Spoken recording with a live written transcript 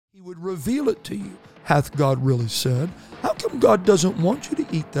He would reveal it to you. Hath God really said? How come God doesn't want you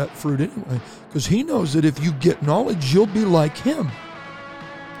to eat that fruit anyway? Because he knows that if you get knowledge, you'll be like him.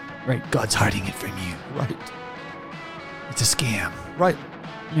 Right. God's hiding it from you. Right. It's a scam. Right.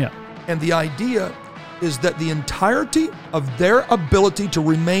 Yeah. And the idea is that the entirety of their ability to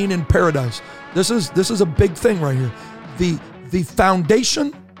remain in paradise, this is a big thing right here. The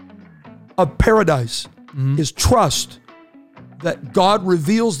foundation of paradise is trust that God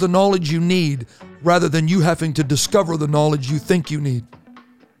reveals the knowledge you need rather than you having to discover the knowledge you think you need.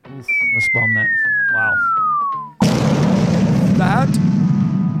 Oof, let's bomb that. Wow.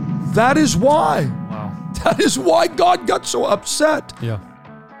 That is why. Wow. That is why God got so upset. Yeah.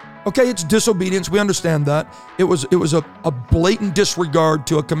 Okay, it's disobedience. We understand that. It was a blatant disregard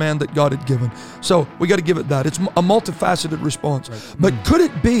to a command that God had given. So we got to give it that. It's a multifaceted response. Right. But could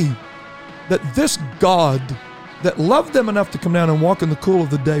it be that this God that loved them enough to come down and walk in the cool of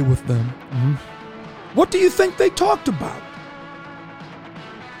the day with them, what do you think they talked about?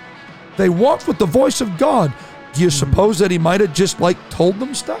 They walked with the voice of God. Do you suppose that he might have just told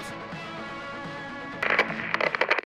them stuff?